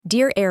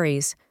Dear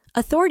Aries,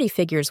 authority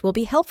figures will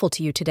be helpful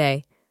to you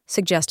today,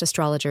 suggest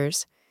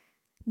astrologers.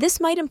 This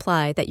might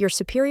imply that your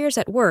superiors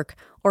at work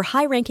or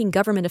high-ranking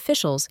government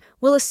officials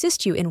will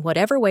assist you in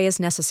whatever way is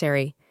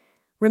necessary.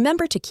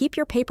 Remember to keep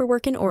your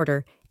paperwork in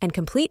order and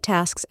complete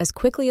tasks as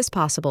quickly as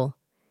possible.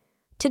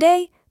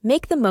 Today,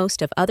 make the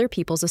most of other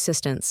people's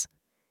assistance.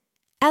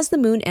 As the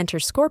moon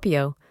enters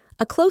Scorpio,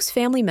 a close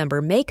family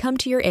member may come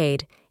to your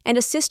aid and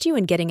assist you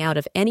in getting out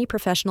of any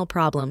professional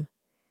problem.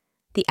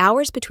 The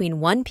hours between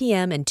 1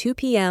 p.m. and 2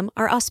 p.m.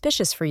 are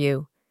auspicious for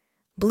you.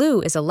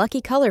 Blue is a lucky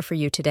color for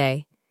you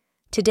today.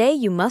 Today,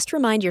 you must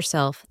remind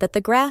yourself that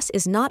the grass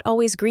is not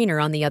always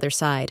greener on the other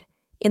side,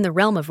 in the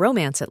realm of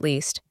romance at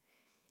least.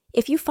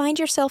 If you find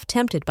yourself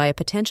tempted by a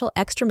potential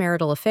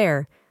extramarital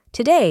affair,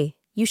 today,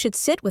 you should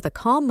sit with a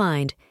calm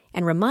mind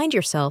and remind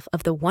yourself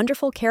of the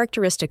wonderful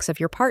characteristics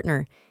of your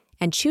partner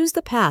and choose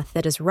the path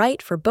that is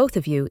right for both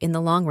of you in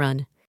the long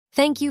run.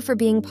 Thank you for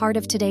being part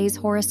of today's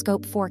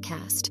horoscope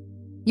forecast.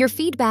 Your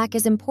feedback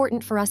is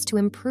important for us to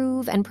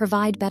improve and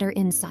provide better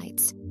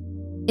insights.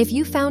 If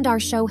you found our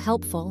show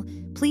helpful,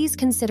 please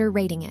consider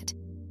rating it.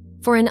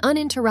 For an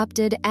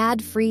uninterrupted,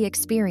 ad-free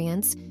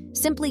experience,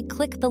 simply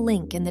click the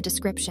link in the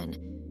description.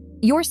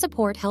 Your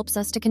support helps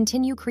us to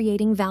continue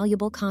creating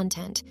valuable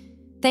content.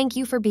 Thank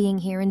you for being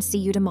here and see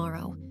you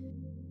tomorrow.